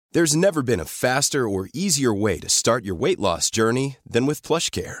There's never been a faster or easier way to start your weight loss journey than with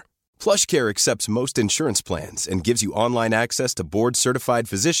PlushCare. PlushCare accepts most insurance plans and gives you online access to board-certified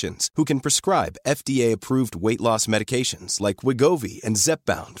physicians who can prescribe FDA-approved weight loss medications like Wegovy and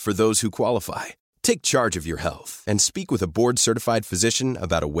Zepbound for those who qualify. Take charge of your health and speak with a board-certified physician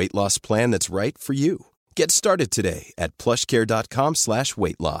about a weight loss plan that's right for you. Get started today at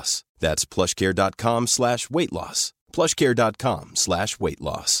plushcare.com/weight-loss. That's plushcare.com/weight-loss.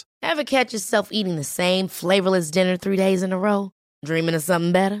 plushcare.com/weight-loss. Ever catch yourself eating the same flavorless dinner 3 days in a row? Dreaming of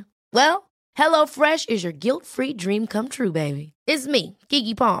something better? Well, HelloFresh is your guilt-free dream come true, baby. It's me,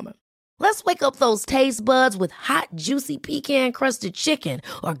 Keke Palmer. Let's wake up those taste buds with hot, juicy pecan-crusted chicken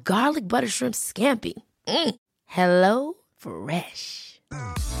or garlic butter shrimp scampi. HelloFresh.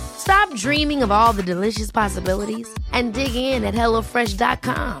 Stop dreaming of all the delicious possibilities and dig in at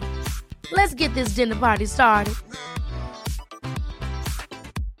HelloFresh.com. Let's get this dinner party started.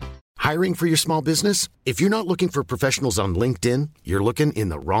 Hiring for your small business? If you're not looking for professionals on LinkedIn, you're looking in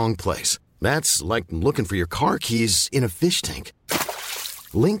the wrong place. That's like looking for your car keys in a fish tank.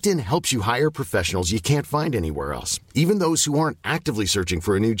 LinkedIn helps you hire professionals you can't find anywhere else, even those who aren't actively searching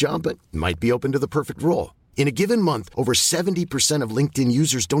for a new job but might be open to the perfect role. In a given month, over 70% of LinkedIn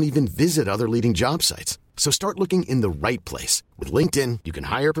users don't even visit other leading job sites. So start looking in the right place. With LinkedIn, you can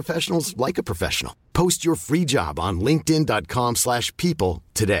hire professionals like a professional. Post your free job on linkedin.com/people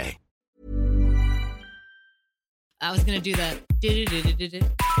today. I was going to do that.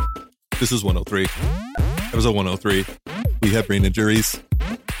 This is 103. Episode 103. We have brain injuries.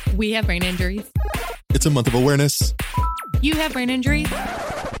 We have brain injuries. It's a month of awareness. You have brain injuries.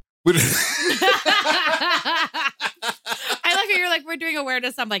 I like how you're like, we're doing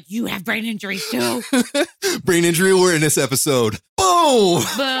awareness. I'm like, you have brain injuries too. Brain injury awareness episode. Boom.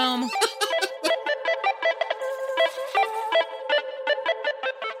 Boom.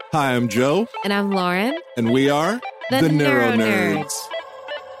 Hi, I'm Joe. And I'm Lauren. And we are the Neuro Nerds. Nerds.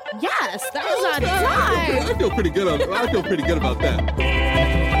 Yes, that was on time. I feel pretty good about that.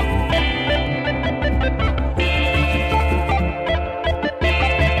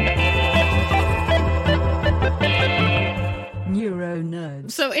 Neuro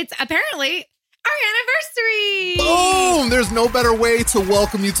Nerds. So it's apparently our anniversary. Boom! There's no better way to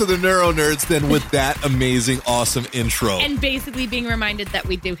welcome you to the Neuro Nerds than with that amazing, awesome intro. And basically being reminded that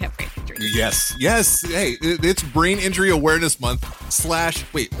we do have brain injuries. Yes. Hey, it's Brain Injury Awareness Month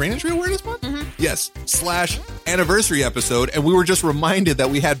Brain Injury Awareness Month? Mm-hmm. Yes, / anniversary episode. And we were just reminded that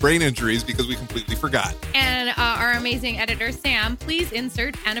we had brain injuries because we completely forgot. And our amazing editor, Sam, please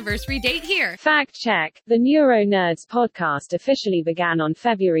insert anniversary date here. Fact check. The Neuro Nerds podcast officially began on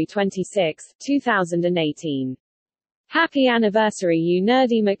February 26, 2018. Happy anniversary, you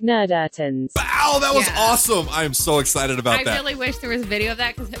nerdy McNerdurtons. Wow, that was awesome. I am so excited about that. I really wish there was a video of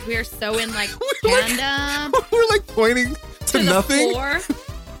that because we are so in like fandom. We're like pointing to nothing. The floor.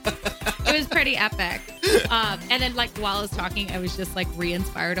 It was pretty epic. And then like while I was talking, I was just like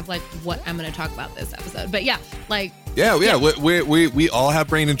re-inspired of like what I'm going to talk about this episode. But yeah, like. Yeah. We all have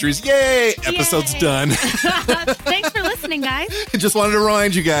brain injuries. Yay! Episode's done. Thanks for listening, guys. Just wanted to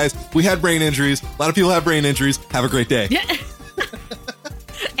remind you guys, we had brain injuries. A lot of people have brain injuries. Have a great day. Yeah.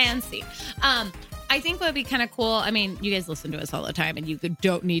 And see. I think what would be kind of cool. I mean, you guys listen to us all the time and you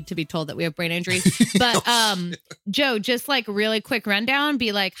don't need to be told that we have brain injuries. But Joe, just like really quick rundown,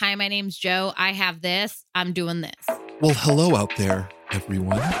 be like, hi, my name's Joe. I have this. I'm doing this. Well, hello out there,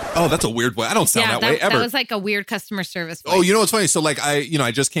 everyone. Oh, that's a weird way. I don't sound that way ever. That was like a weird customer service voice. Oh, you know what's funny? So like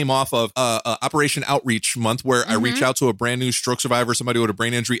I just came off of Operation Outreach Month where I reach out to a brand new stroke survivor, somebody with a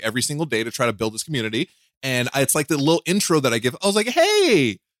brain injury every single day to try to build this community. And it's like the little intro that I give. I was like,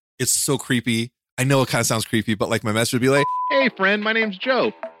 hey, it's so creepy. I know it kind of sounds creepy, but like my message would be like, hey friend, my name's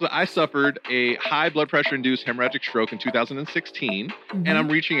Joe. So I suffered a high blood pressure induced hemorrhagic stroke in 2016, and I'm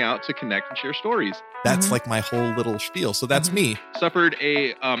reaching out to connect and share stories. That's like my whole little spiel. So that's me. Suffered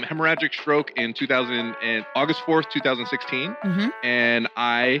a hemorrhagic stroke in August 4th, 2016, and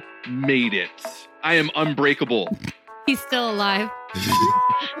I made it. I am unbreakable. He's still alive.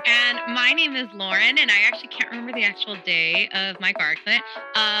 And my name is Lauren, and I actually can't remember the actual day of my car accident.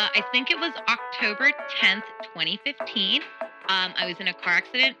 I think it was October 10th, 2015. I was in a car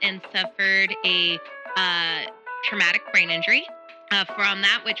accident and suffered a traumatic brain injury from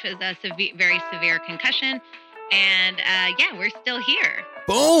that, which was a very severe concussion. And we're still here.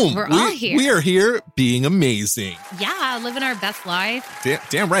 Boom. We're all here. We are here being amazing. Yeah, living our best life.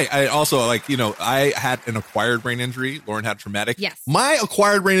 Damn right. I also I had an acquired brain injury. Lauren had traumatic. Yes. My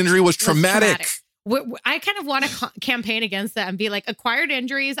acquired brain injury was traumatic. I kind of want to campaign against that and be like, acquired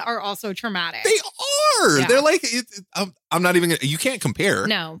injuries are also traumatic. They are. Yeah. They're like, I'm not even gonna, you can't compare.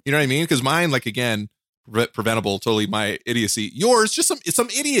 No. You know what I mean? Because mine, like, again, preventable, totally my idiocy. Yours, just some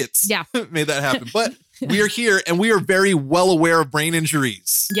idiots made that happen. But we are here and we are very well aware of brain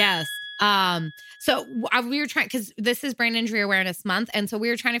injuries. Yes. So we were trying, because this is Brain Injury Awareness Month. And so we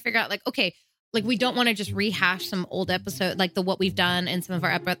were trying to figure out, like, okay, like, we don't want to just rehash some old episode, like what we've done in some of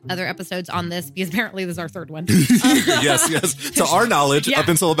our other episodes on this, because apparently this is our third one. Yes. To our knowledge, up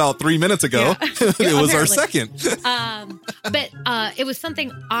until about 3 minutes ago, it was our second. But it was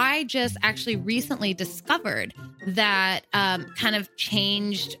something I just actually recently discovered that kind of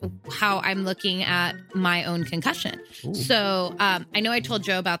changed how I'm looking at my own concussion. Ooh. So I know I told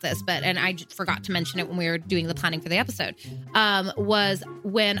Joe about this, and I just forgot to mention it when we were doing the planning for the episode, was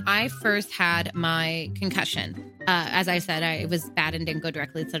when I first had my concussion. As I said, it was bad and didn't go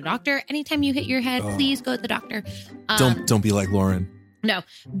directly to the doctor. Anytime you hit your head, please go to the doctor. Don't be like Lauren. No,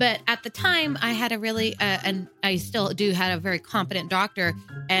 but at the time I had a really, and I still do, had a very competent doctor,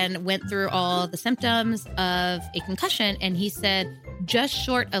 and went through all the symptoms of a concussion. And he said, just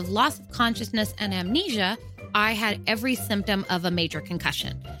short of loss of consciousness and amnesia, I had every symptom of a major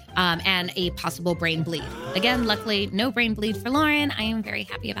concussion and a possible brain bleed. Again, luckily, no brain bleed for Lauren. I am very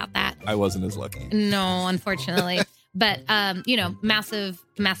happy about that. I wasn't as lucky. No, unfortunately. But, massive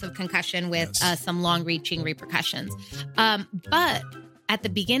concussion with some long-reaching repercussions. But at the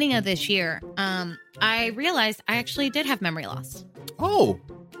beginning of this year, I realized I actually did have memory loss. Oh,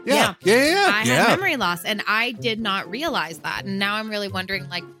 yeah. I had memory loss, and I did not realize that. And now I'm really wondering,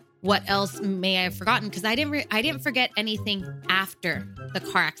 like, what else may I have forgotten? Because I didn't forget anything after the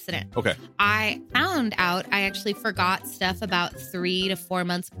car accident. Okay. I found out I actually forgot stuff about 3 to 4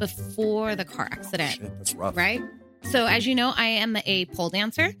 months before the car accident. Shit, that's rough. Right? So as you know, I am a pole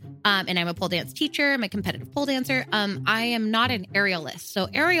dancer, and I'm a pole dance teacher. I'm a competitive pole dancer. I am not an aerialist. So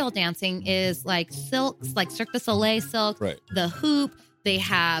aerial dancing is like silks, like Cirque du Soleil silk, right. The hoop. They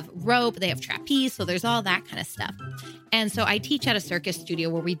have rope, they have trapeze, so there's all that kind of stuff. And so I teach at a circus studio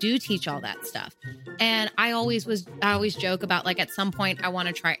where we do teach all that stuff. And I always joke about, like, at some point I want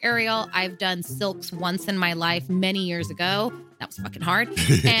to try aerial. I've done silks once in my life many years ago. That was fucking hard.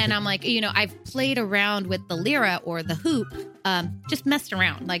 And I'm like, I've played around with the lyra or the hoop, just messed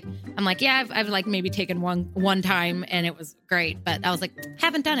around. Like, I'm like, yeah, I've like maybe taken one time and it was great, but I was like,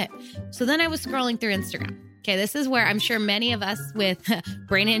 haven't done it. So then I was scrolling through Instagram. Okay, this is where I'm sure many of us with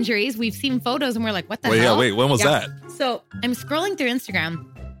brain injuries, we've seen photos and we're like, what the hell? Yeah, wait, when was that? So I'm scrolling through Instagram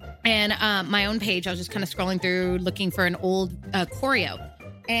and my own page. I was just kind of scrolling through looking for an old choreo.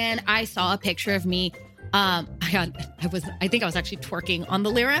 And I saw a picture of me. I think I was actually twerking on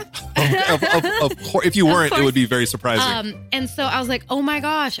the lyra. Of course, if you weren't, it would be very surprising. And so I was like, oh my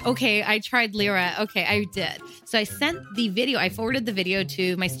gosh, okay, I tried lyra. Okay, I did. So I sent the video, I forwarded the video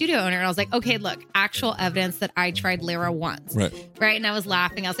to my studio owner, and I was like, okay, look, actual evidence that I tried lyra once. Right. And I was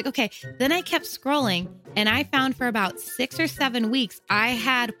laughing. I was like, okay. Then I kept scrolling, and I found for about 6 or 7 weeks, I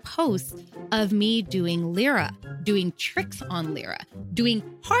had posts of me doing lyra, doing tricks on lyra, doing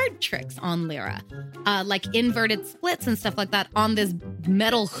hard tricks on lyra, like inverted splits and stuff like that on this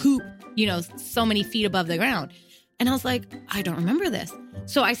metal hoop, so many feet above the ground. And I was like, I don't remember this.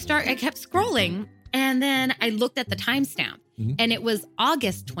 So I kept scrolling, and then I looked at the timestamp, and it was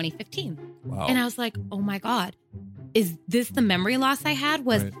August 2015. Wow. And I was like, oh my God, is this the memory loss I had?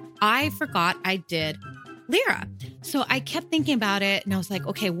 I forgot I did lyra. So I kept thinking about it, and I was like,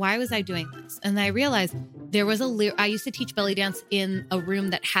 okay, why was I doing this? And I realized there was I used to teach belly dance in a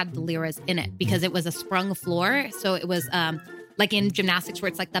room that had the lyras in it because it was a sprung floor. So it was like in gymnastics where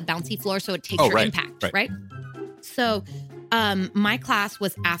it's like the bouncy floor. So it takes your impact, right? So my class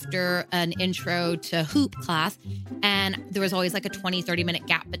was after an intro to hoop class, and there was always like a 20-30 minute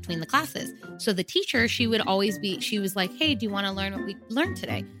gap between the classes. So the teacher, she was like, hey, do you want to learn what we learned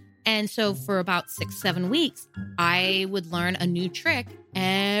today? And so for about 6-7 weeks, I would learn a new trick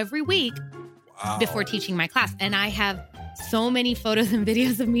every week before teaching my class. And I have so many photos and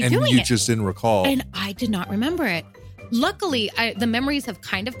videos of me doing it. And you just didn't recall. And I did not remember it. Luckily, the memories have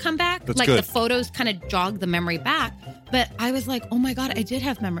kind of come back. That's like good. The photos kind of jogged the memory back. But I was like, oh my God, I did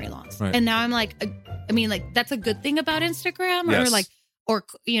have memory loss. Right. And now I'm like, that's a good thing about Instagram, Yes. or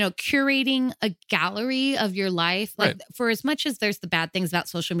curating a gallery of your life. Like for as much as there's the bad things about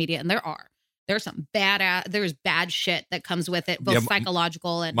social media, and there's some there's bad shit that comes with it, both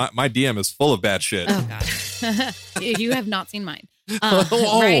psychological and my DM is full of bad shit. Oh God. You have not seen mine.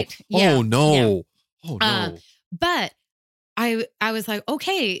 Right? Yeah. Oh no. Yeah. Oh no. But I was like,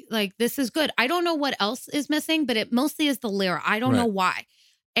 okay, like this is good. I don't know what else is missing, but it mostly is the lyra. I don't know why.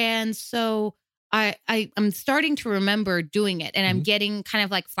 And so I'm starting to remember doing it, and I'm getting kind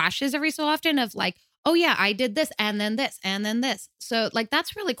of like flashes every so often of like, oh yeah, I did this and then this and then this. So like,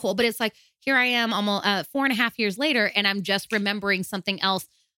 that's really cool. But it's like, here I am almost 4.5 years later, and I'm just remembering something else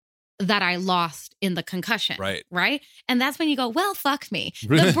that I lost in the concussion. Right. Right. And that's when you go, well, fuck me.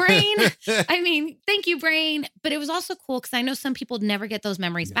 The brain, I mean, thank you, brain. But it was also cool because I know some people never get those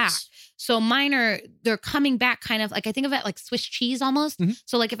memories back. So mine they're coming back kind of like, I think of it like Swiss cheese almost. Mhm.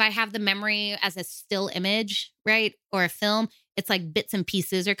 So like if I have the memory as a still image, right, or a film, it's like bits and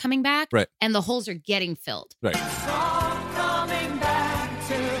pieces are coming back. Right. And the holes are getting filled. Right.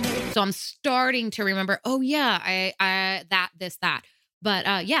 So I'm starting to remember, oh yeah, I that.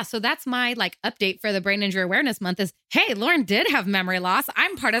 But yeah, so that's my like update for the Brain Injury Awareness Month is, hey, Lauren did have memory loss.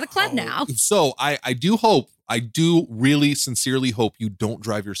 I'm part of the club now. So I do really sincerely hope you don't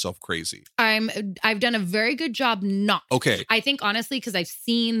drive yourself crazy. I've done a very good job not. Okay. I think honestly, because I've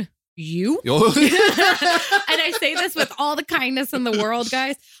seen you. And Yo- I say this with all the kindness in the world,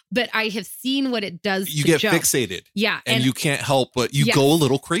 guys, but I have seen what it does You to get Joe. fixated. Yeah. And you can't help but you Yes. go a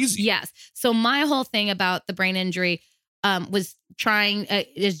little crazy. Yes. So my whole thing about the brain injury was trying,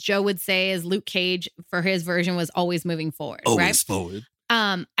 as Joe would say, as Luke Cage for his version was always moving forward. Always right? forward.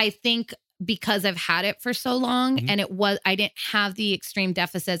 I think because I've had it for so long Mhm. and I didn't have the extreme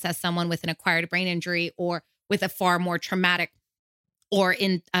deficits as someone with an acquired brain injury or with a far more traumatic or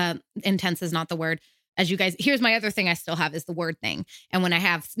intense is not the word. As you guys, here's my other thing I still have is the word thing. And when I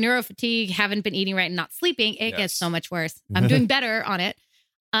have neurofatigue, haven't been eating right and not sleeping, it gets so much worse. I'm doing better on it.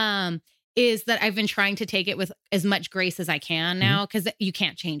 Is that I've been trying to take it with as much grace as I can now because you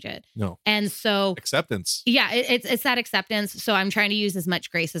can't change it. No. And so Acceptance. yeah, it's that acceptance. So I'm trying to use as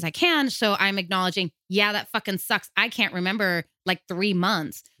much grace as I can. So I'm acknowledging, yeah, that fucking sucks. I can't remember like 3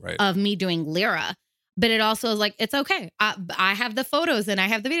 months Right. of me doing Lyra. But it also is like, it's okay. I have the photos and I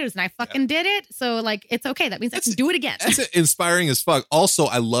have the videos and I fucking did it. So like, it's okay. That means I can do it again. That's inspiring as fuck. Also,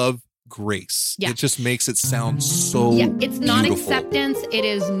 I love grace. Yeah. It just makes it sound so Yeah, it's not beautiful. acceptance. It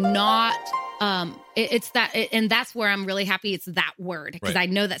is not. It's that, and that's where I'm really happy. It's that word because Right.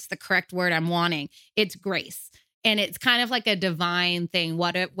 I know that's the correct word I'm wanting. It's grace, and it's kind of like a divine thing.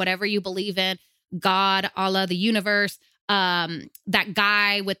 Whatever you believe in, God, Allah, the universe, that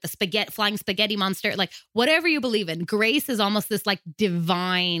guy with the flying spaghetti monster, like whatever you believe in, grace is almost this like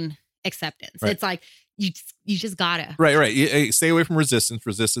divine acceptance. Right. It's like you just gotta. Right. Hey, stay away from resistance.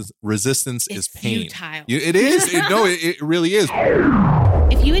 Resistance is It's pain. futile. It is. It really is.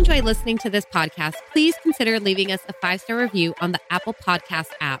 If you enjoy listening to this podcast, please consider leaving us a 5-star review on the Apple Podcast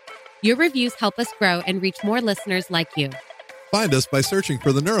app. Your reviews help us grow and reach more listeners like you. Find us by searching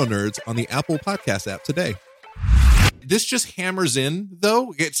for the Neuro Nerds on the Apple Podcast app today. This just hammers in,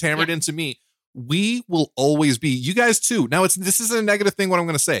 though. It's hammered into me. We will always be, you guys too. Now, this isn't a negative thing, what I'm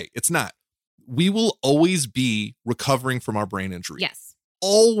going to say. It's not. We will always be recovering from our brain injury. Yes.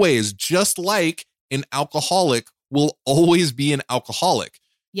 Always, just like an alcoholic will always be an alcoholic.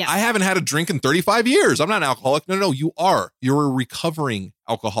 Yeah. I haven't had a drink in 35 years. I'm not an alcoholic. No, you are. You're a recovering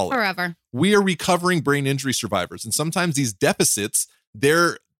alcoholic. Forever. We are recovering brain injury survivors. And sometimes these deficits,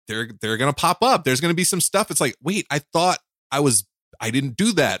 they're going to pop up. There's going to be some stuff. It's like, wait, I thought I didn't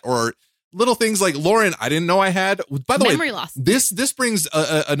do that. Or little things like, Lauren, I didn't know I had. By the Memory way, loss. This brings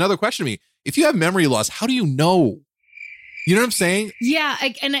another question to me. If you have memory loss, how do you know? You know what I'm saying? Yeah.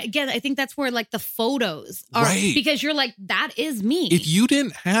 And again, I think that's where like the photos are. Right. Because you're like, that is me. If you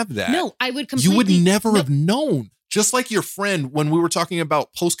didn't have that, No, I would you would completely. never No. have known. Just like your friend when we were talking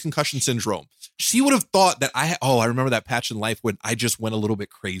about post-concussion syndrome. She would have thought that I remember that patch in life when I just went a little bit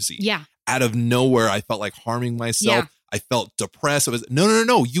crazy. Yeah. Out of nowhere, I felt like harming myself. Yeah. I felt depressed. I was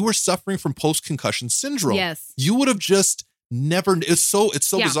no. You were suffering from post-concussion syndrome. Yes. You would have just never. It's so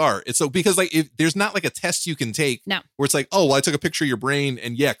Yeah. bizarre. It's so because like if there's not like a test you can take. No. Where it's like, oh, well, I took a picture of your brain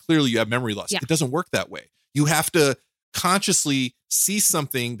and yeah, clearly you have memory loss. Yeah. It doesn't work that way. You have to consciously see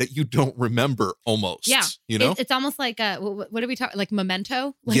something that you don't remember almost. Yeah. You know? It's almost like, what are we talking? Like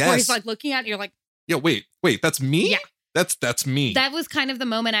Memento? Like Yes. where he's like looking at it, you're like, Yeah, wait, that's me? Yeah. That's me. that was kind of the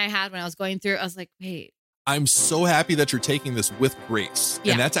moment I had when I was going through. I was like, wait. I'm so happy that you're taking this with grace.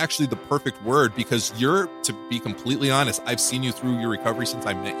 Yeah. And that's actually the perfect word because to be completely honest, I've seen you through your recovery since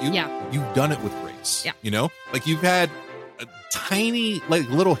I met you. Yeah. You've done it with grace. Yeah. You know, like you've had tiny, like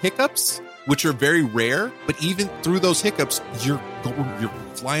little hiccups, which are very rare, but even through those hiccups, you're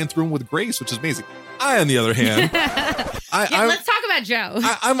flying through them with grace, which is amazing. I, on the other hand, Let's talk about Joe.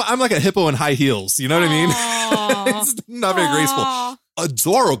 I'm like a hippo in high heels. You know what I mean? Aw. It's not very graceful. Aw.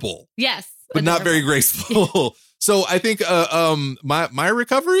 Adorable. Yes. But not very graceful. So I think my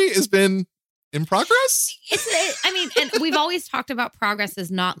recovery has been in progress. And we've always talked about progress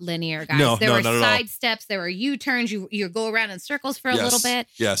is not linear, guys. No, there are not at all. side steps, there are U-turns, you go around in circles for a little bit.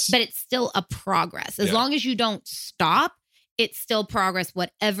 Yes. But it's still a progress. As long as you don't stop, it's still progress,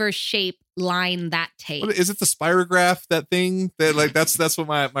 whatever shape line that takes. Is it the spirograph, that thing that like that's what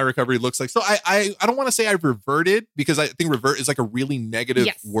my recovery looks like? So I don't want to say I've reverted, because I think revert is like a really negative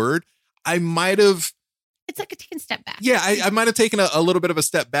word. I might have. It's like a taking a step back. Yeah, I might have taken a little bit of a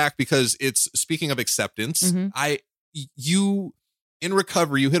step back, because it's, speaking of acceptance, you in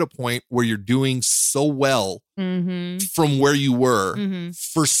recovery, you hit a point where you're doing so well from where you were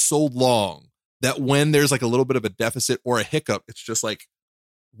for so long that when there's like a little bit of a deficit or a hiccup, it's just like,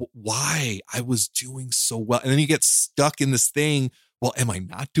 why? I was doing so well. And then you get stuck in this thing. Well, am I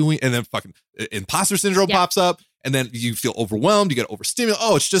not doing? And then fucking imposter syndrome pops up. And then you feel overwhelmed. You get overstimulated.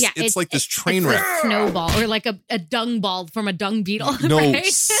 Oh, it's just, it's like this train wreck. A snowball, or like a dung ball from a dung beetle. No, right?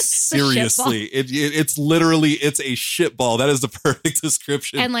 seriously. It's literally, it's a shit ball. That is the perfect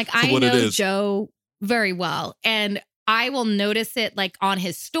description. And like, I know Joe very well. And I will notice it like on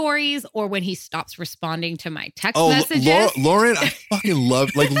his stories or when he stops responding to my text messages. Lauren, I fucking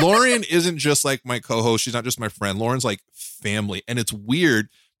love, like, Lauren isn't just like my co-host. She's not just my friend. Lauren's like family. And it's weird,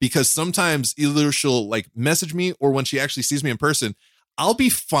 because sometimes either she'll like message me, or when she actually sees me in person, I'll be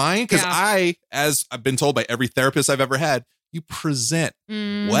fine. Because as I've been told by every therapist I've ever had, you present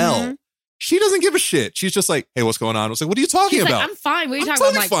well. She doesn't give a shit. She's just like, hey, what's going on? I was like, what are you talking about? Like, I'm fine. What are you talking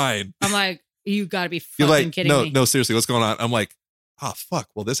totally about? Fine. I'm like, you gotta be fucking kidding me. No, seriously, what's going on? I'm like, oh, fuck.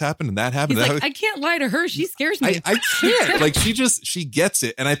 Well, this happened and that happened. He's like, I can't lie to her. She scares me. I can't. Like, she gets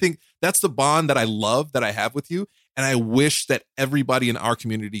it. And I think that's the bond that I love, that I have with you. And I wish that everybody in our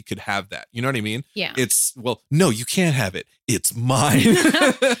community could have that. You know what I mean? Yeah. It's, well, no, you can't have it. It's mine.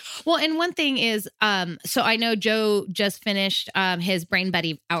 Well, and one thing is, so I know Joe just finished his Brain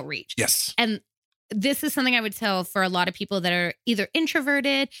Buddy outreach. Yes. And this is something I would tell for a lot of people that are either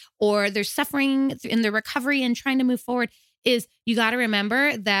introverted or they're suffering in their recovery and trying to move forward, is you got to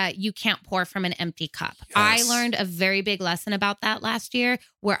remember that you can't pour from an empty cup. Yes. I learned a very big lesson about that last year,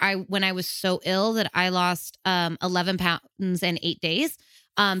 where when I was so ill that I lost 11 pounds in 8 days.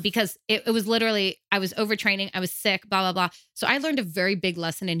 Because it was literally, I was overtraining, I was sick, blah, blah, blah. So I learned a very big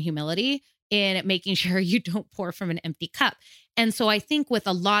lesson in humility, in making sure you don't pour from an empty cup. And so I think with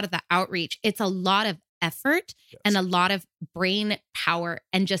a lot of the outreach, it's a lot of effort and a lot of brain power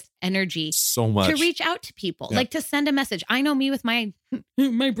and just energy so much to reach out to people, like to send a message. I know me with my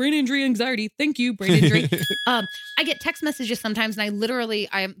brain injury anxiety. Thank you, brain injury. I get text messages sometimes, and I literally,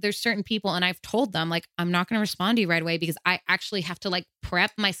 there's certain people, and I've told them, like, I'm not going to respond to you right away, because I actually have to like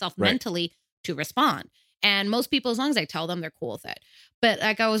prep myself mentally to respond. And most people, as long as I tell them, they're cool with it. But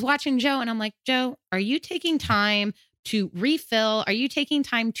like, I was watching Joe, and I'm like, Joe, are you taking time to refill? Are you taking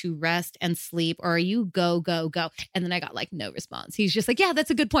time to rest and sleep? Or are you go? And then I got like no response. He's just like, yeah,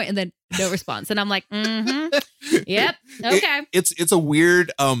 that's a good point. And then no response. And I'm like, yep. Okay. It's a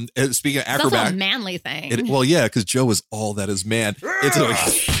weird, speaking of acrobat. It's also a manly thing. Well, yeah, because Joe is all that is man.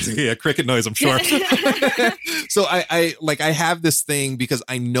 It's a cricket noise, I'm sure. So I have this thing, because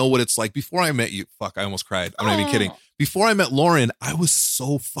I know what it's like. Before I met you, fuck, I almost cried. I'm not even kidding. Before I met Lauren, I was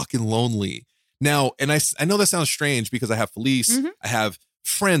so fucking lonely. Now, and I know that sounds strange, because I have Felice, I have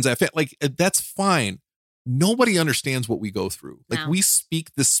friends, like, that's fine. Nobody understands what we go through. Like, we speak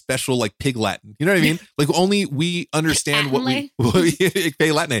this special, like, pig Latin. You know what I mean? Like, only we understand what we,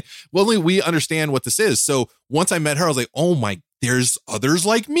 pig Latin. Well, only we understand what this is. So once I met her, I was like, oh my, there's others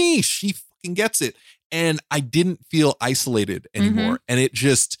like me. She fucking gets it. And I didn't feel isolated anymore. And it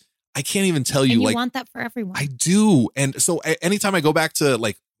just, I can't even tell you, and you like, want that for everyone. I do. And so anytime I go back to,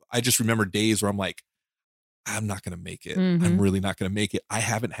 like, I just remember days where I'm like, I'm not going to make it. I'm really not going to make it. I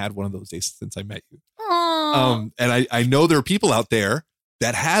haven't had one of those days since I met you. And I know there are people out there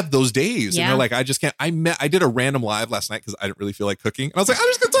that have those days. And they're like, I just can't. I did a random live last night because I didn't really feel like cooking. And I was like, I'm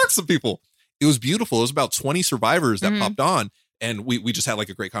just going to talk to some people. It was beautiful. It was about 20 survivors that popped on. And we just had like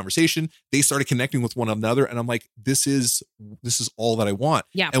a great conversation. They started connecting with one another. And I'm like, this is all that I want.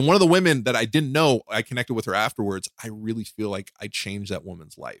 Yeah. And one of the women that I didn't know, I connected with her afterwards. I really feel like I changed that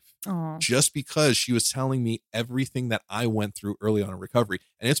woman's life. Aww. Just because she was telling me everything that I went through early on in recovery.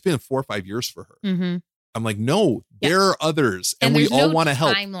 And it's been 4 or 5 years for her. I'm like, no, there are others. And we all want to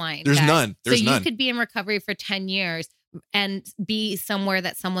help. There's none. There's none. So you could be in recovery for 10 years and be somewhere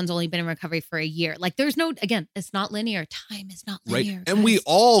that someone's only been in recovery for a year. Like, there's no, again, it's not linear. Time is not linear. Right. And we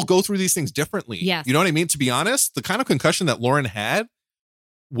all go through these things differently. Yes. You know what I mean? To be honest, the kind of concussion that Lauren had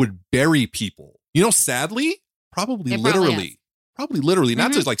would bury people. You know, sadly, probably literally. Probably literally,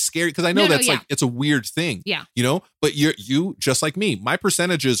 not just like scary, because I know that's like, it's a weird thing. Yeah. You know, but you just like me, my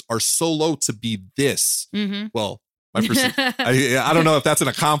percentages are so low to be this. Well, my percent, I don't know if that's an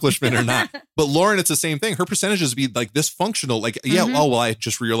accomplishment or not, but Lauren, it's the same thing. Her percentages be like this functional, like, oh, well, I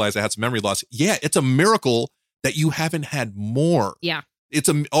just realized I had some memory loss. Yeah. It's a miracle that you haven't had more. Yeah. It's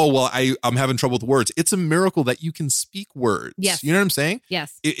I'm having trouble with words. It's a miracle that you can speak words. Yes. You know what I'm saying?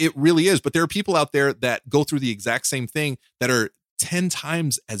 Yes. It really is. But there are people out there that go through the exact same thing that are 10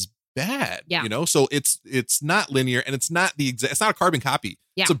 times as bad. Yeah. You know, so it's not linear, and it's not it's not a carbon copy.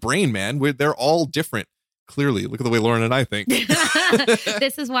 Yeah. It's a brain, man. They're all different. Clearly, look at the way Lauren and I think.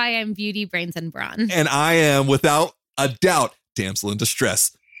 This is why I'm beauty, brains, and brawn. And I am, without a doubt, damsel in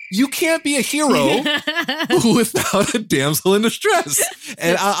distress. You can't be a hero without a damsel in distress.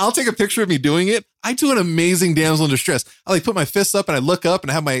 And I'll take a picture of me doing it. I do an amazing damsel in distress. I like put my fists up and I look up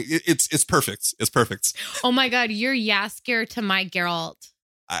and I have it's perfect. It's perfect. Oh my God, you're Jaskier to my Geralt.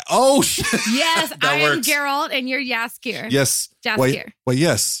 That Yes, I am works. Geralt and you're Jaskier. Yes. Jaskier. Well,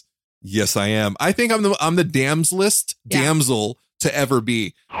 yes. Yes, I am. I think I'm the damselest damsel to ever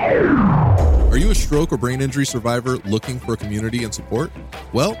be. Are you a stroke or brain injury survivor looking for a community and support?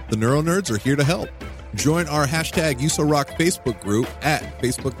 Well, the Neuro Nerds are here to help. Join our #USORock Facebook group at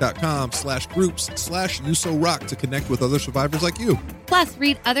facebook.com/groups/USORock to connect with other survivors like you. Plus,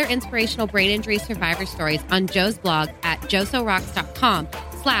 read other inspirational brain injury survivor stories on Joe's blog at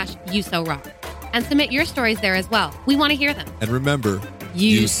josorocks.com/USORock. And submit your stories there as well. We want to hear them. And remember,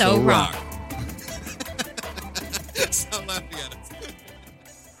 You so rock. Stop laughing at us.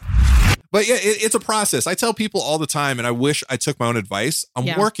 But yeah, it's a process. I tell people all the time, and I wish I took my own advice. I'm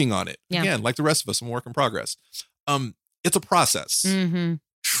working on it. Yeah. Again, like the rest of us, I'm a work in progress. It's a process.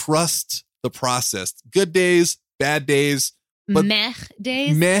 Trust the process. Good days, bad days. But meh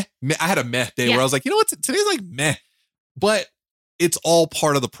days? Meh. I had a meh day where I was like, you know what? Today's like meh. But it's all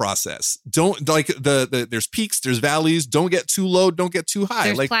part of the process. Don't like there's peaks, there's valleys. Don't get too low. Don't get too high.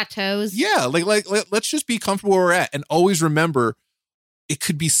 There's like plateaus. Yeah. Let's just be comfortable where we're at, and always remember it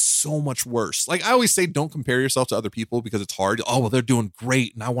could be so much worse. Like I always say, don't compare yourself to other people because it's hard. Oh, well, they're doing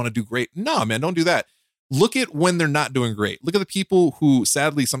great and I want to do great. No, man, don't do that. Look at when they're not doing great. Look at the people who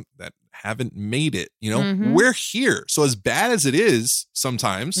sadly that haven't made it. You know, we're here. So as bad as it is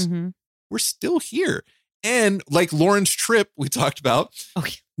sometimes, we're still here. And like Lauren's trip we talked about,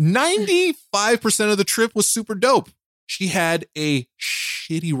 95% of the trip was super dope. She had a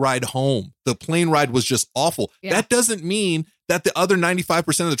shitty ride home. The plane ride was just awful. Yeah. That doesn't mean that the other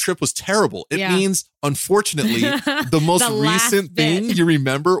 95% of the trip was terrible. It means, unfortunately, the most recent thing you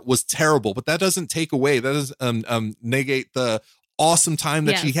remember was terrible. But that doesn't take away, that doesn't negate the awesome time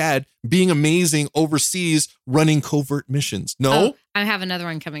that she had being amazing overseas running covert missions. No? Oh, I have another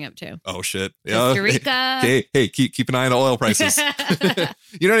one coming up too. Oh, shit. Costa Rica. Hey, keep an eye on the oil prices.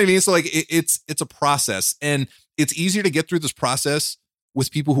 You know what I mean? So like it's a process, and it's easier to get through this process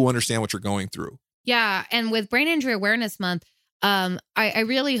with people who understand what you're going through. Yeah. And with Brain Injury Awareness Month, I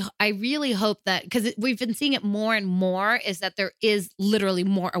really hope that, because we've been seeing it more and more, is that there is literally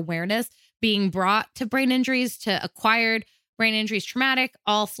more awareness being brought to brain injuries, to acquired brain injuries, traumatic,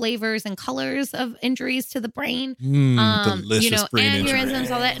 all flavors and colors of injuries to the brain. Delicious brain aneurysms,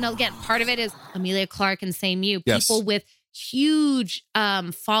 injury. all that. And again, part of it is Amelia Clark and Same You. Yes. People with huge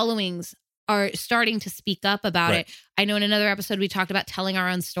followings are starting to speak up about it. I know in another episode we talked about telling our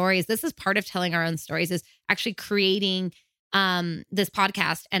own stories. This is part of telling our own stories, is actually creating this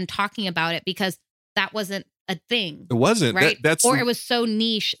podcast and talking about it, because that wasn't a thing. It wasn't. Right. Or it was so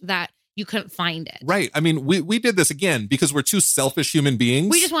niche that you couldn't find it. Right. I mean, we did this again because we're two selfish human beings.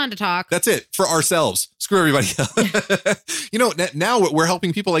 We just wanted to talk. That's it, for ourselves. Screw everybody else. You know, now we're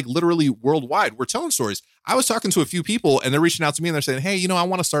helping people like literally worldwide. We're telling stories. I was talking to a few people and they're reaching out to me and they're saying, hey, you know, I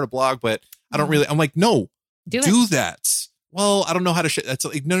want to start a blog, but I don't really. I'm like, no, do that. Well, I don't know how to. That's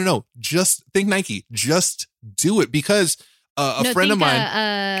like, no. Just think Nike. Just do it, because a friend of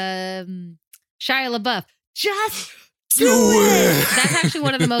mine, Shia LaBeouf, just do it. That's actually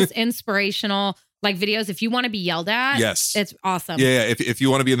one of the most inspirational like videos. If you want to be yelled at, yes, it's awesome. Yeah. If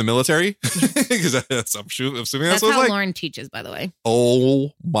you want to be in the military, because I'm assuming that's what it's how like. Lauren teaches, by the way.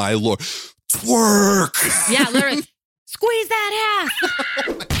 Oh my Lord, twerk. Yeah, literally, squeeze that ass.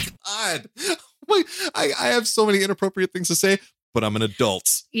 Oh my God. Wait, I have so many inappropriate things to say, but I'm an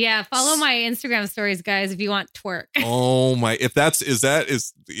adult. Yeah, follow my Instagram stories, guys, if you want twerk. Oh my! If yeah.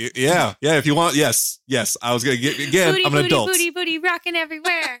 If you want, yes. I was gonna get again. Booty, I'm an adult. Booty, rocking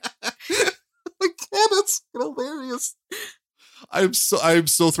everywhere. Again, it's hilarious. I'm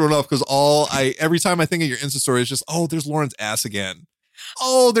so thrown off because every time I think of your Insta story, it's just, oh, there's Lauren's ass again.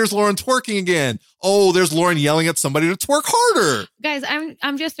 Oh, there's Lauren twerking again. Oh, there's Lauren yelling at somebody to twerk harder. Guys,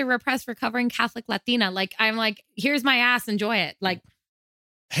 I'm just a repressed, recovering Catholic Latina. Like, I'm like, here's my ass, enjoy it. Like,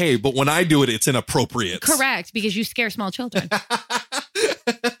 hey, but when I do it, it's inappropriate. Correct, because you scare small children.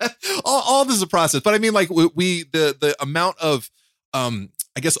 all this is a process, but I mean, like the amount of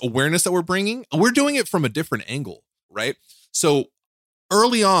I guess awareness that we're bringing, we're doing it from a different angle, right? So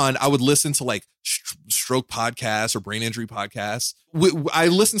early on, I would listen to like stroke podcasts or brain injury podcasts. I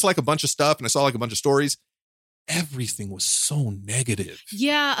listened to like a bunch of stuff and I saw like a bunch of stories. Everything was so negative.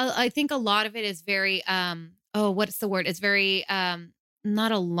 Yeah, I think a lot of it is very what's the word? It's very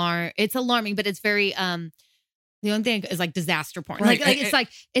not alarm. It's alarming, but it's very the only thing is like disaster porn. Right.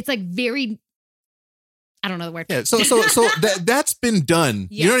 It's like very, I don't know the word. Yeah. So that's been done.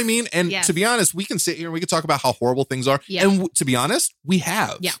 Yes. You know what I mean? And Yes. to be honest, we can sit here and we can talk about how horrible things are. Yeah. And to be honest, we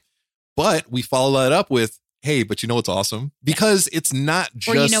have. Yeah. But we follow that up with, hey, but you know what's awesome? Because it's not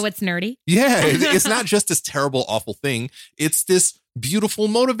just. Or you know what's nerdy? Yeah. It's not just this terrible, awful thing. It's this beautiful,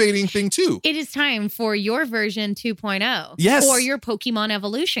 motivating thing too. It is time for your version 2.0. Yes. Or your Pokemon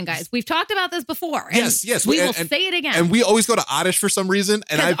evolution, guys. We've talked about this before. And Yes. We will say it again. And we always go to Oddish for some reason.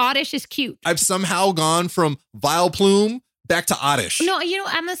 And Because Oddish is cute. I've somehow gone from Vileplume back to Oddish. No,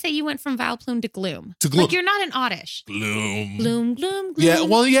 I'm going to say you went from Vileplume to Gloom. To Gloom. Like, you're not an Oddish. Gloom. Gloom, gloom, gloom. Yeah,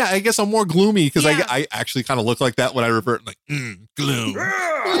 well, yeah, I guess I'm more gloomy because Yeah. I actually kind of look like that when I revert, like, gloom.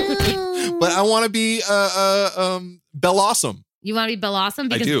 But I want to be Bellawesome. You want to be Blossom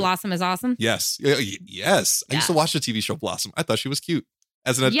because do. Blossom is awesome? Yes. Yes. I used to watch the TV show Blossom. I thought she was cute.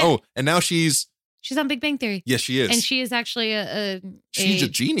 Yeah. And now she's on Big Bang Theory. yes, she is. And she is actually she's a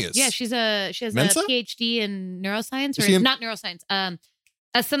genius. Yeah, she has Mensa? a PhD in neuroscience, Is she in- not neuroscience,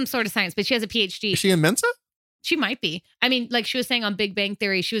 some sort of science, but she has a PhD. Is she in Mensa? She might be. I mean, like she was saying on Big Bang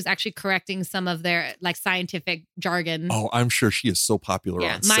Theory, she was actually correcting some of their like scientific jargon. Oh, I'm sure she is so popular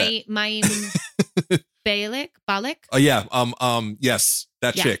yeah, on set. my Balik. Oh yeah. Yes,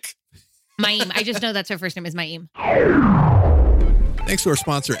 that Yeah. chick. Maim. I just know that's her first name is Maim. Thanks to our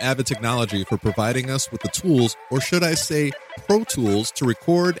sponsor, Avid Technology, for providing us with the tools, or should I say, Pro Tools, to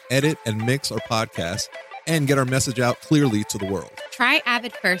record, edit, and mix our podcast and get our message out clearly to the world. Try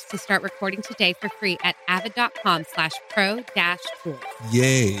Avid first to start recording today for free at avid.com/pro-tools.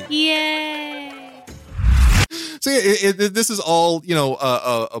 Yay. Yay. So yeah, this is all,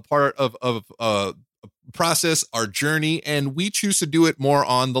 a part of a process, our journey, and we choose to do it more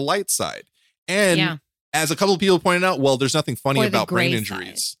on the light side. And Yeah. as a couple of people pointed out, well, there's nothing funny Or the about brain gray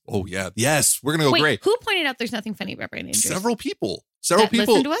injuries. Oh yeah. Yes. We're going to go Wait, gray. who pointed out there's nothing funny about brain injuries? Several people. That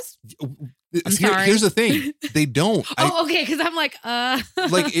listen to us? I'm sorry. Here's the thing. They don't. Oh, okay. Because I'm like,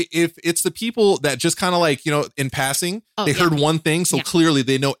 Like if it's the people that just kind of like, in passing, Oh, they yeah. heard one thing. So Yeah. clearly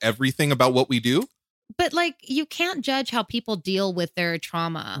they know everything about what we do. But like, you can't judge how people deal with their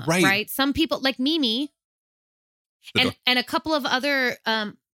trauma, Right. right? Some people, like Mimi, and a couple of other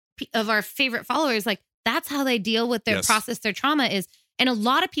of our favorite followers, like that's how they deal with their Yes. process their trauma is. And a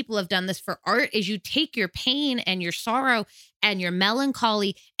lot of people have done this for art. Is you take your pain and your sorrow and your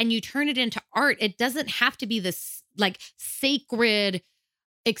melancholy and you turn it into art. It doesn't have to be this like sacred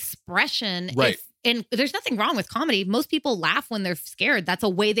expression. Right. And there's nothing wrong with comedy. Most people laugh when they're scared. That's a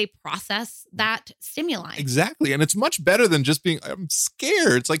way they process that stimuli. Exactly. And it's much better than just being, I'm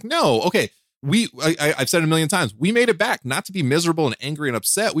scared. It's like, no, okay. I've said it a million times. We made it back not to be miserable and angry and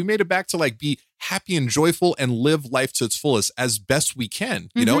upset. We made it back to like be happy and joyful and live life to its fullest as best we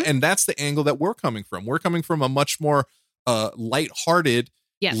can, you know? And that's the angle that we're coming from. We're coming from a much more lighthearted,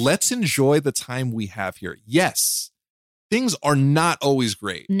 Yes. let's enjoy the time we have here. Yes, things are not always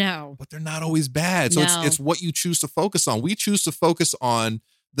great. No. But they're not always bad. So No. it's what you choose to focus on. We choose to focus on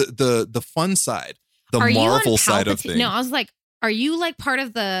the fun side, the Are you on Marvel side of Palpatine? things. No, I was like, are you like part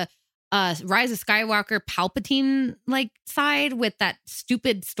of the Rise of Skywalker Palpatine like side with that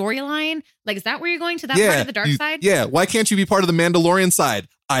stupid storyline? Like, is that where you're going to that part of the dark side? Yeah. Why can't you be part of the Mandalorian side?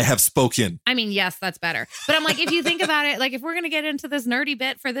 I have spoken. I mean, yes, that's better. But I'm like, if you think about it, like if we're going to get into this nerdy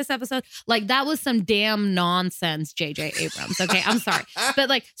bit for this episode, like that was some damn nonsense, J.J. Abrams. Okay, I'm sorry. But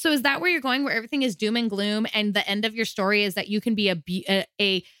like, so is that where you're going, where everything is doom and gloom and the end of your story is that you can be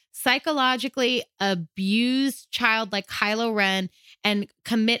a psychologically abused child like Kylo Ren and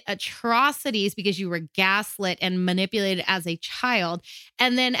commit atrocities because you were gaslit and manipulated as a child.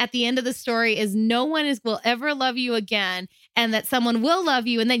 And then at the end of the story is no one will ever love you again and that someone will love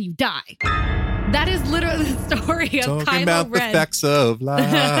you and then you die. That is literally the story of Talking Kylo about Ren. the facts of life.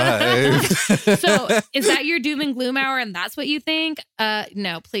 So is that your doom and gloom hour and that's what you think?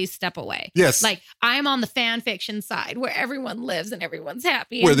 No, please step away. Yes. Like I'm on the fan fiction side where everyone lives and everyone's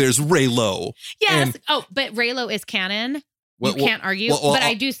happy. Where And- there's Reylo. yes. and- But Reylo is canon. You can't argue. But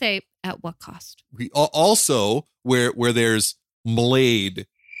I do say, at what cost? Also, where there's Mlade,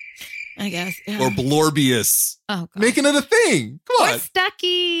 I guess. Or Blorbius. Oh, God. Making it a thing. Come on. Or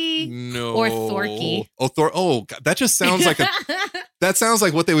Stucky. No. Or Thorky. Oh, God. That just sounds like that sounds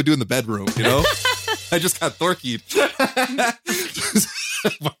like what they would do in the bedroom, you know? I just got Thorkied.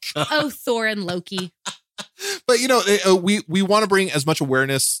 Oh, Thor and Loki. But, you know, we want to bring as much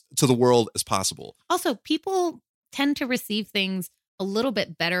awareness to the world as possible. Also, people tend to receive things a little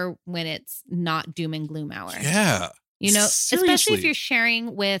bit better when it's not doom and gloom hour. Yeah. You know, Seriously. especially if you're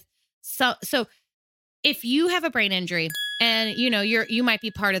sharing with so if you have a brain injury and you know you might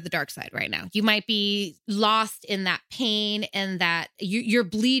be part of the dark side right now. You might be lost in that pain and that you're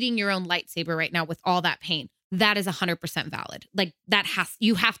bleeding your own lightsaber right now with all that pain. That is 100% valid. Like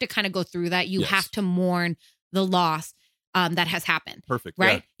you have to kind of go through that. You have to mourn the loss that has happened. Perfect.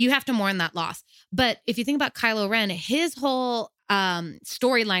 Right? Yeah. You have to mourn that loss. But if you think about Kylo Ren, his whole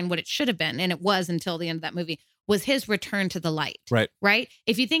storyline, what it should have been, and it was until the end of that movie, was his return to the light. Right.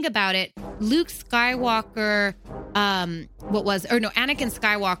 If you think about it, Luke Skywalker, Anakin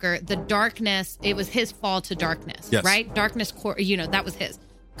Skywalker, the darkness, it was his fall to darkness, right? Darkness core, that was his.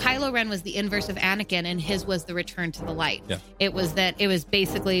 Kylo Ren was the inverse of Anakin, and his was the return to the light. Yeah. It was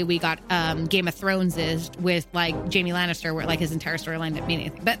basically we got Game of Thrones with like Jaime Lannister, where like his entire storyline didn't mean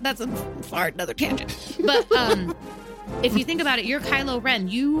anything. That's another tangent. But if you think about it, you're Kylo Ren.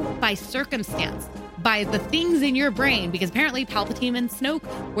 You, by circumstance, by the things in your brain, because apparently Palpatine and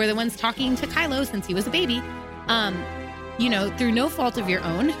Snoke were the ones talking to Kylo since he was a baby. Through no fault of your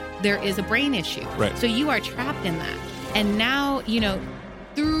own, there is a brain issue. Right. So you are trapped in that. And now,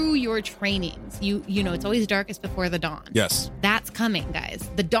 through your trainings, it's always darkest before the dawn. Yes. That's coming, guys.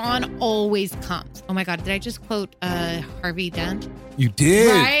 The dawn always comes. Oh my God, did I just quote Harvey Dent? You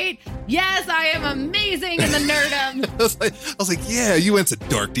did. Right? Yes, I am amazing in the nerdum. I was like, yeah, you went to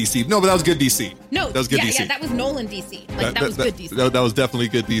dark DC. No, but that was good DC. No, that was good DC. Yeah, that was Nolan DC. That was good DC. That was definitely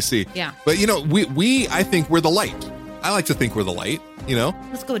good DC. Yeah. But I think we're the light. I like to think we're the light,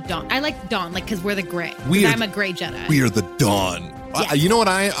 Let's go with Dawn. I like Dawn, like, because we're the gray. I'm a gray Jedi. We are the Dawn. Yes. You know what?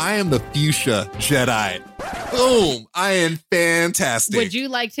 I am the fuchsia Jedi. Boom. I am fantastic. Would you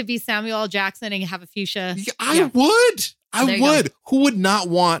like to be Samuel L. Jackson and have a fuchsia? I would. I would. Go. Who would not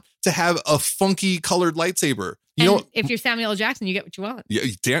want to have a funky colored lightsaber? If you're Samuel L. Jackson, you get what you want.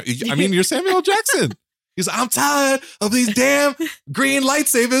 Yeah, you're Samuel L. Jackson. He's I'm tired of these damn green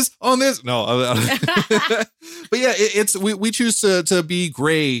lightsabers on this. No. But yeah, we choose to be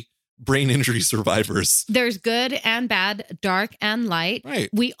gray brain injury survivors. There's good and bad, dark and light. Right.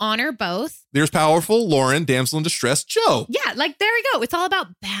 We honor both. There's powerful Lauren, damsel in distress, Joe. Yeah, like there we go. It's all about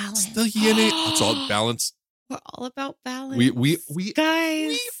balance. It's the yin. It's all balance. We're all about balance. We guys. We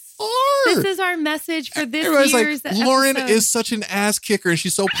are. This is our message for this Everybody's year's like, Lauren episode. is such an ass kicker and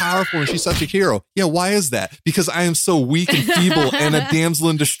she's so powerful and she's such a hero. Yeah, why is that? Because I am so weak and feeble and a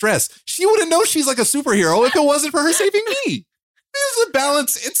damsel in distress. She wouldn't know she's like a superhero if it wasn't for her saving me. There's a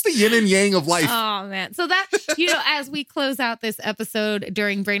balance. It's the yin and yang of life. Oh, man. So that, as we close out this episode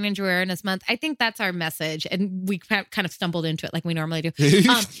during Brain Injury Awareness Month, I think that's our message. And we kind of stumbled into it like we normally do,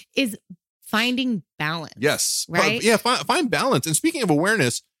 is finding balance. Yes. Right? Yeah, find balance. And speaking of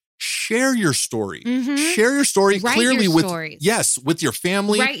awareness, share your story. Mm-hmm. Share your story Write clearly your with stories. with your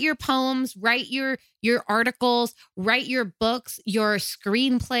family. Write your poems, write your articles, write your books, your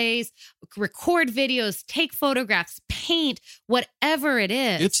screenplays, record videos, take photographs, paint, whatever it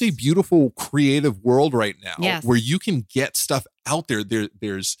is. It's a beautiful creative world right now Yes. where you can get stuff out there.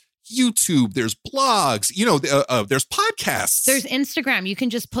 There's YouTube, there's blogs, there's podcasts. There's Instagram. You can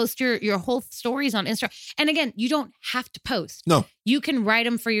just post your whole stories on Instagram. And again, you don't have to post. No. You can write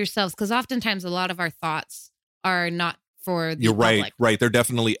them for yourselves because oftentimes a lot of our thoughts are not for the You're public. right. They're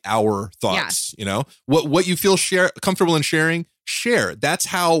definitely our thoughts, What you feel comfortable in sharing, share. That's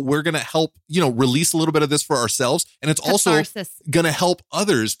how we're going to help, release a little bit of this for ourselves. And it's Catharsis. also going to help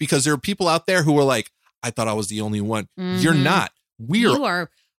others because there are people out there who are like, I thought I was the only one. Mhm. You're not.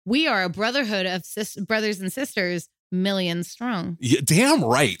 We are a brotherhood of brothers and sisters, millions strong. Yeah, damn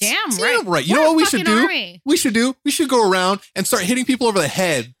right. Damn right. You What know a what we should fucking do? army. We should go around and start hitting people over the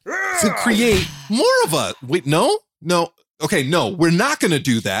head to create more of us. Wait, no. Okay, no, we're not going to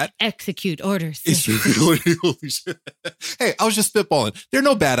do that. Execute orders. Holy shit. Hey, I was just spitballing. There are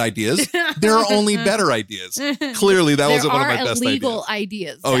no bad ideas. There are only better ideas. Clearly, that wasn't one of my best ideas. There are illegal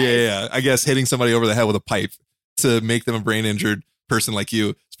ideas. Oh, yeah. I guess hitting somebody over the head with a pipe to make them a brain injured person like you,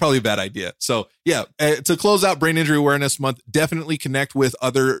 it's probably a bad idea. So yeah, to close out Brain Injury Awareness Month, definitely connect with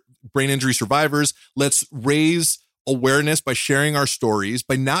other brain injury survivors. Let's raise awareness, by sharing our stories,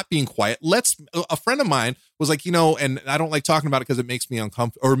 by not being quiet. A friend of mine was like, and I don't like talking about it because it makes me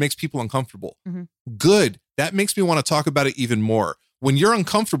uncomfortable or it makes people uncomfortable. Mm-hmm. Good. That makes me want to talk about it even more. When you're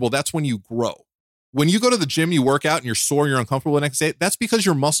uncomfortable, that's when you grow. When you go to the gym, you work out and you're sore, you're uncomfortable the next day, that's because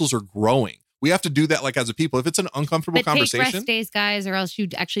your muscles are growing. We have to do that like as a people. If it's an uncomfortable conversation. Take rest days, guys, or else you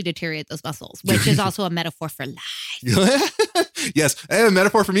actually deteriorate those muscles, which is also a metaphor for life. Yes. And a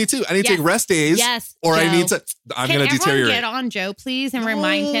metaphor for me too. I need to take rest days. Yes. Or Joe. I'm going to deteriorate. Get on Joe, please, and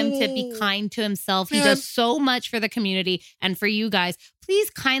remind him to be kind to himself. He does so much for the community and for you guys.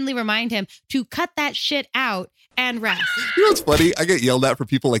 Please kindly remind him to cut that shit out and rest. You know what's funny? I get yelled at for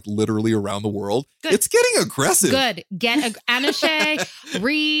people like literally around the world. Good. It's getting aggressive. Good. Get Anashay,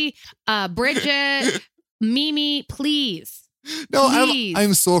 Bridget, Mimi, please. No, please.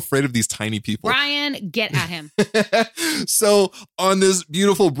 I'm so afraid of these tiny people. Brian, get at him. So on this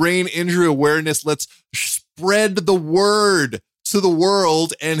beautiful brain injury awareness, let's spread the word to the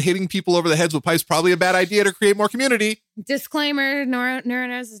world, and hitting people over the heads with pipes probably a bad idea to create more community. Disclaimer,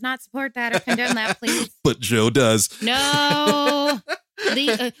 NeuroNerds does not support that or condone that, please. But Joe does. No.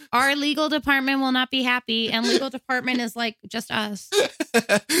 Our legal department will not be happy, and legal department is like just us.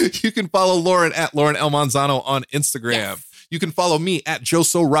 You can follow Lauren at Lauren L. Manzano on Instagram. Yes. You can follow me at Joe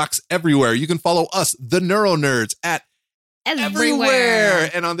So Rocks everywhere. You can follow us, the NeuroNerds, at everywhere.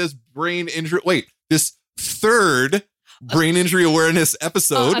 And on this this third brain injury awareness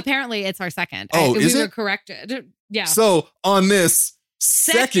episode. Apparently it's our second. We were corrected. Yeah. So on this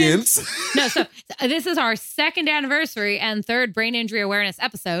second. So this is our second anniversary and third brain injury awareness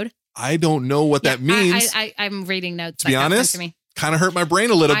episode. I don't know what that means. I'm reading notes. To be honest, kind of hurt my brain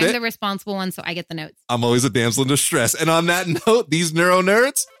a little bit. I'm the responsible one, so I get the notes. I'm always a damsel in distress. And on that note, these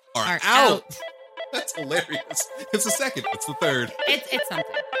NeuroNerds are out. That's hilarious. It's the second. It's the third. It's something.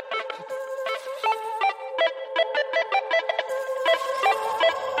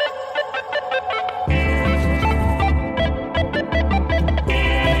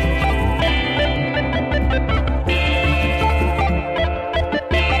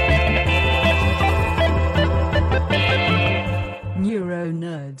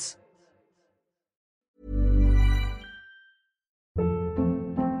 NeuroNerds.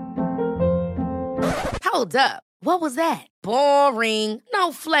 Hold up. What was that? Boring.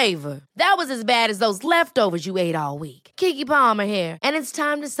 No flavor. That was as bad as those leftovers you ate all week. Keke Palmer here, and it's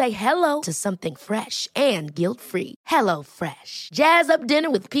time to say hello to something fresh and guilt-free. Hello Fresh. Jazz up dinner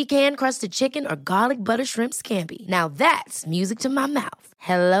with pecan-crusted chicken or garlic butter shrimp scampi. Now that's music to my mouth.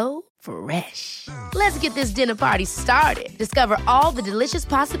 Hello Fresh. Let's get this dinner party started. Discover all the delicious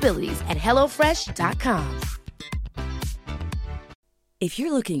possibilities at HelloFresh.com. If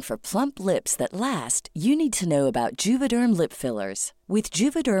you're looking for plump lips that last, you need to know about Juvederm lip fillers. With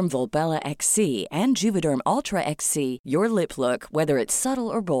Juvederm Volbella XC and Juvederm Ultra XC, your lip look, whether it's subtle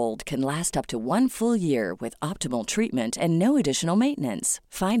or bold, can last up to 1 full year with optimal treatment and no additional maintenance.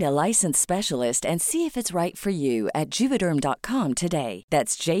 Find a licensed specialist and see if it's right for you at Juvederm.com today.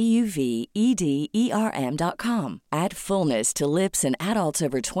 That's JUVEDERM.com. Add fullness to lips in adults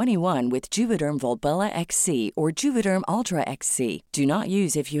over 21 with Juvederm Volbella XC or Juvederm Ultra XC. Do not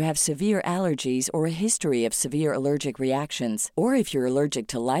use if you have severe allergies or a history of severe allergic reactions, or if you're allergic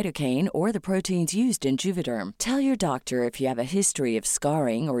to lidocaine or the proteins used in Juvederm. Tell your doctor if you have a history of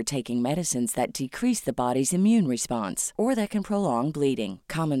scarring or taking medicines that decrease the body's immune response or that can prolong bleeding.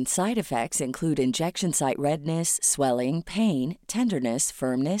 Common side effects include injection site redness, swelling, pain, tenderness,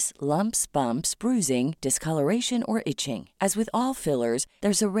 firmness, lumps, bumps, bruising, discoloration, or itching. As with all fillers,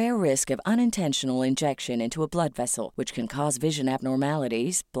 there's a rare risk of unintentional injection into a blood vessel, which can cause vision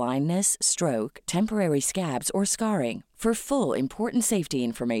abnormalities, blindness, stroke, temporary scabs, or scarring. For full, important safety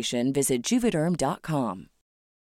information, visit Juvederm.com.